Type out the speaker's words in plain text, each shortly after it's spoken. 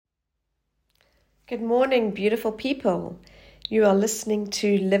Good morning, beautiful people. You are listening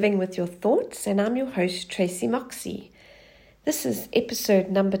to Living with Your Thoughts, and I'm your host, Tracy Moxie. This is episode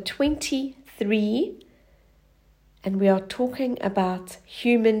number 23, and we are talking about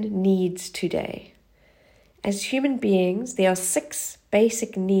human needs today. As human beings, there are 6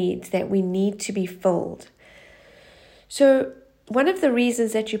 basic needs that we need to be filled. So, one of the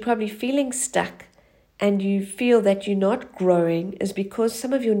reasons that you're probably feeling stuck and you feel that you're not growing is because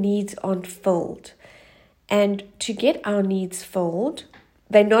some of your needs aren't filled. And to get our needs filled,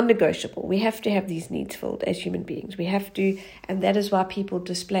 they're non-negotiable. We have to have these needs filled as human beings. We have to, and that is why people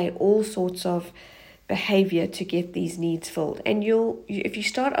display all sorts of behavior to get these needs filled. And if you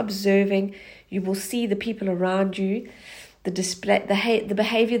start observing, you will see the people around you, the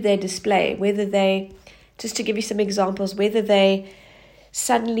behavior they display, whether they, just to give you some examples, whether they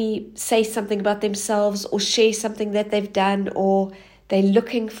suddenly say something about themselves or share something that they've done, or they're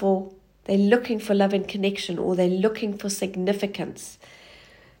looking for love and connection, or they're looking for significance.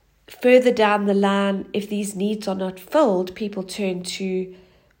 Further down the line, if these needs are not filled, people turn to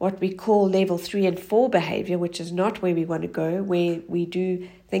what we call level 3 and 4 behavior, which is not where we want to go, where we do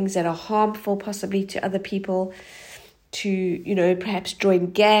things that are harmful possibly to other people, to, perhaps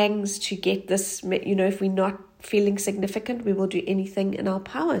join gangs to get this, if we're not feeling significant, we will do anything in our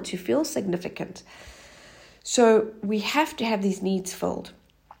power to feel significant. So we have to have these needs filled.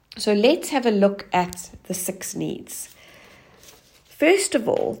 So let's have a look at the 6 needs. First of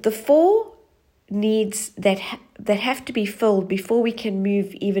all, the 4 needs that have to be filled before we can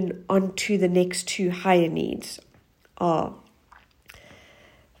move even on to the next 2 higher needs are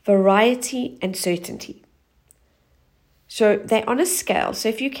variety and certainty. So they're on a scale. So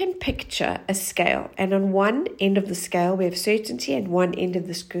if you can picture a scale, and on one end of the scale we have certainty, and one end of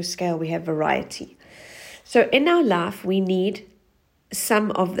the scale we have variety. So in our life we need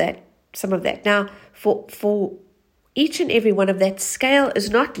some of that. Now, for each and every one of that, scale is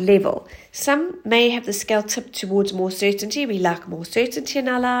not level. Some may have the scale tipped towards more certainty. We like more certainty in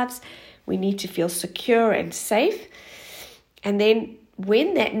our lives. We need to feel secure and safe. And then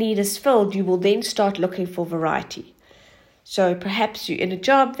when that need is filled, you will then start looking for variety. So perhaps you're in a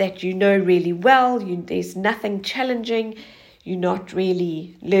job that you know really well, there's nothing challenging, you're not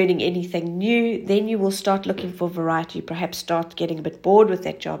really learning anything new, then you will start looking for variety. You perhaps start getting a bit bored with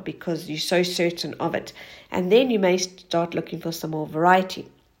that job because you're so certain of it. And then you may start looking for some more variety.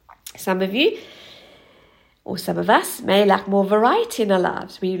 Some of you, or some of us, may like more variety in our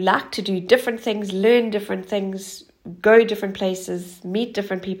lives. We like to do different things, learn different things, go different places, meet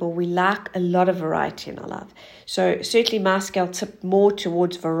different people. We like a lot of variety in our life. So certainly my scale tipped more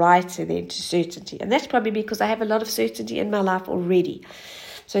towards variety than to certainty. And that's probably because I have a lot of certainty in my life already.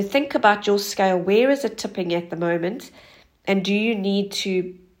 So think about your scale. Where is it tipping at the moment? And do you need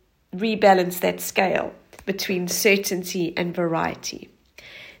to rebalance that scale between certainty and variety?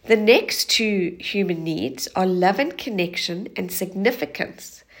 The next 2 human needs are love and connection and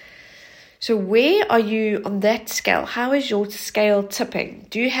significance. So where are you on that scale? How is your scale tipping?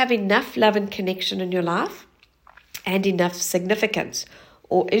 Do you have enough love and connection in your life and enough significance?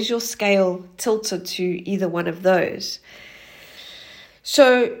 Or is your scale tilted to either one of those?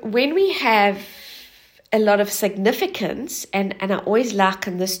 So when we have a lot of significance, and I always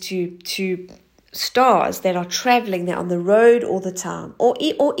liken this to stars that are traveling, they're on the road all the time, or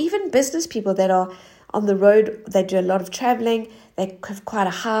even business people that are on the road, they do a lot of traveling, they have quite a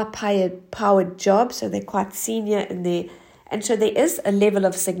high-powered job, so they're quite senior in there, and so there is a level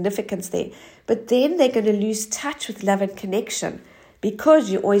of significance there. But then they're going to lose touch with love and connection because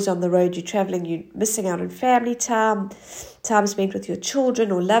you're always on the road, you're traveling, you're missing out on family time spent with your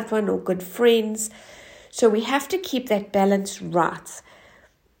children or loved one or good friends. So we have to keep that balance right.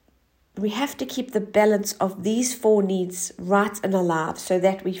 We have to keep the balance of these 4 needs right in our lives so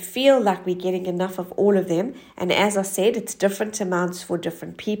that we feel like we're getting enough of all of them. And as I said, it's different amounts for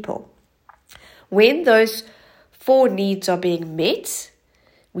different people. When those 4 needs are being met,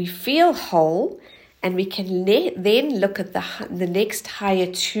 we feel whole, and we can then look at the next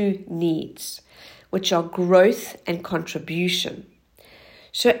higher 2 needs, which are growth and contribution.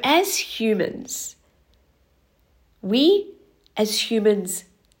 So as humans, we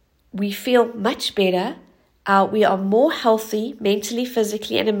feel much better. We are more healthy mentally,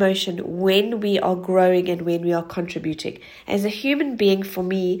 physically, and emotionally when we are growing and when we are contributing. As a human being, for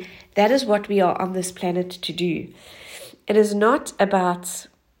me, that is what we are on this planet to do. It is not about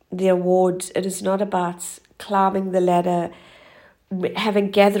the awards. It is not about climbing the ladder,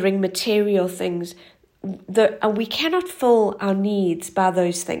 gathering material things. We cannot fill our needs by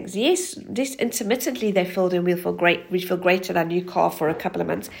those things. Yes, intermittently they're filled and we feel great at our new car for a couple of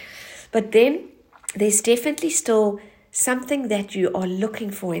months. But then there's definitely still something that you are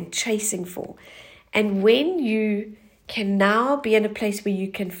looking for and chasing for. And when you can now be in a place where you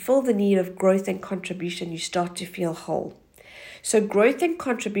can fill the need of growth and contribution, you start to feel whole. So growth and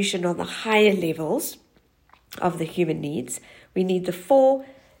contribution are the higher levels of the human needs. We need the 4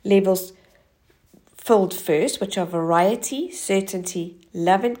 levels filled first, which are variety, certainty,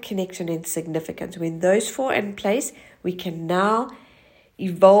 love and connection, and significance. When those 4 are in place, we can now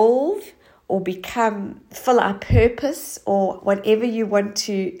evolve or fill our purpose, or whatever you want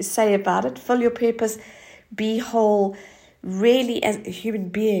to say about it. Fill your purpose, be whole, really as a human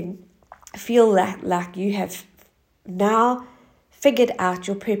being, feel like you have now figured out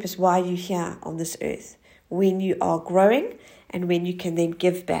your purpose, why you're here on this earth, when you are growing and when you can then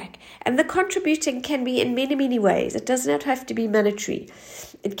give back. And the contributing can be in many, many ways. It does not have to be monetary.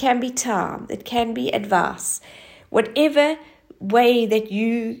 It can be time. It can be advice. Whatever way that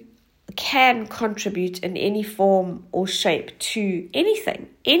you can contribute in any form or shape to anything.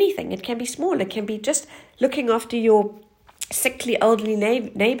 It can be small. It can be just looking after your sickly elderly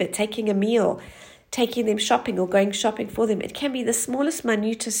neighbor, taking a meal, taking them shopping or going shopping for them. It can be the smallest,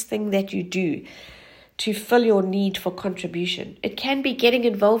 minutest thing that you do to fill your need for contribution. It can be getting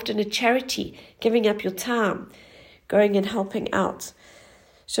involved in a charity, giving up your time, going and helping out.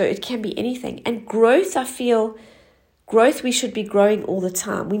 So it can be anything. And growth, I feel, we should be growing all the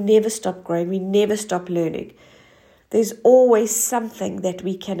time. We never stop growing. We never stop learning. There's always something that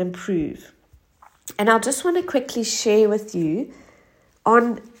we can improve. And I just want to quickly share with you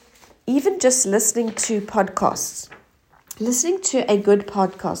on even just listening to podcasts. Listening to a good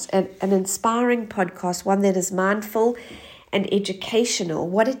podcast, an inspiring podcast, one that is mindful and educational,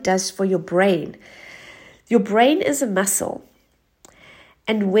 what it does for your brain. Your brain is a muscle.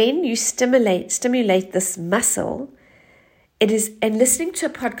 And when you stimulate this muscle, and listening to a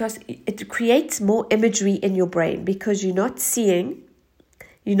podcast, it creates more imagery in your brain because you're not seeing,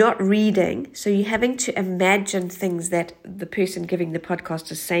 you're not reading, so you're having to imagine things that the person giving the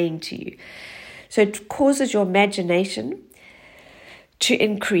podcast is saying to you. So it causes your imagination to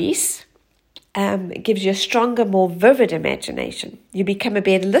increase. It gives you a stronger, more vivid imagination. You become a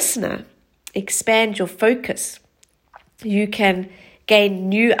better listener, expand your focus. You can gain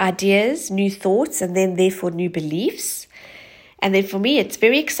new ideas, new thoughts, and then therefore new beliefs. And then for me, it's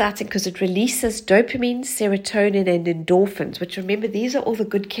very exciting because it releases dopamine, serotonin, and endorphins, which, remember, these are all the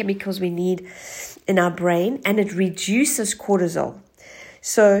good chemicals we need in our brain, and it reduces cortisol.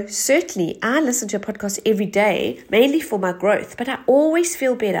 So certainly, I listen to a podcast every day, mainly for my growth, but I always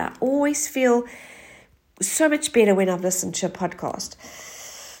feel better. I always feel so much better when I've listened to a podcast.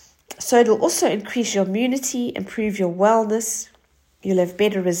 So it'll also increase your immunity, improve your wellness. You'll have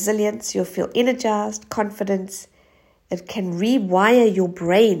better resilience. You'll feel energized, confident. It can rewire your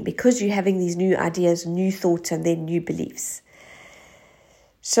brain because you're having these new ideas, new thoughts, and then new beliefs.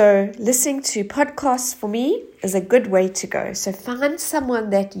 So listening to podcasts for me is a good way to go. So find someone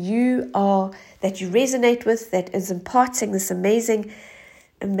that you resonate with, that is imparting this amazing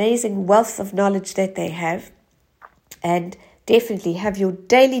wealth of knowledge that they have, and definitely have your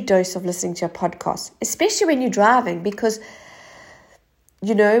daily dose of listening to a podcast, especially when you're driving, because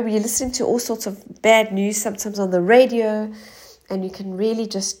you're listening to all sorts of bad news sometimes on the radio, and you can really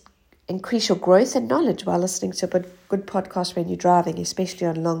just increase your growth and knowledge while listening to a good podcast when you're driving, especially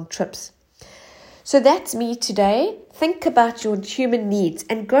on long trips. So that's me today. Think about your human needs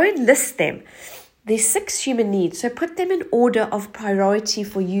and go and list them. There's 6 human needs, so put them in order of priority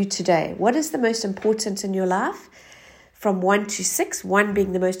for you today. What is the most important in your life? From 1 to 6, 1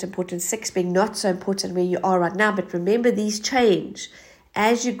 being the most important, 6 being not so important where you are right now. But remember, these change.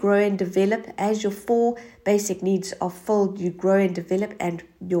 As you grow and develop, as your 4 basic needs are filled, you grow and develop, and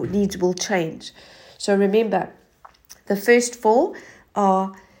your needs will change. So remember, the first 4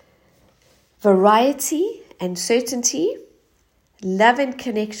 are variety and certainty, love and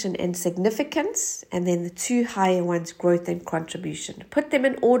connection and significance, and then the 2 higher ones, growth and contribution. Put them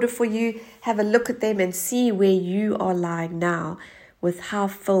in order for you, have a look at them and see where you are lying now with how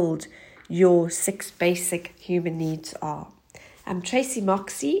filled your 6 basic human needs are. I'm Tracy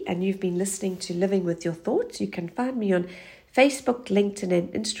Moxie, and you've been listening to Living With Your Thoughts. You can find me on Facebook, LinkedIn,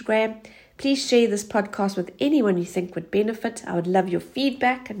 and Instagram. Please share this podcast with anyone you think would benefit. I would love your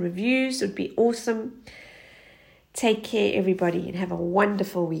feedback and reviews. It would be awesome. Take care, everybody, and have a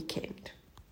wonderful weekend.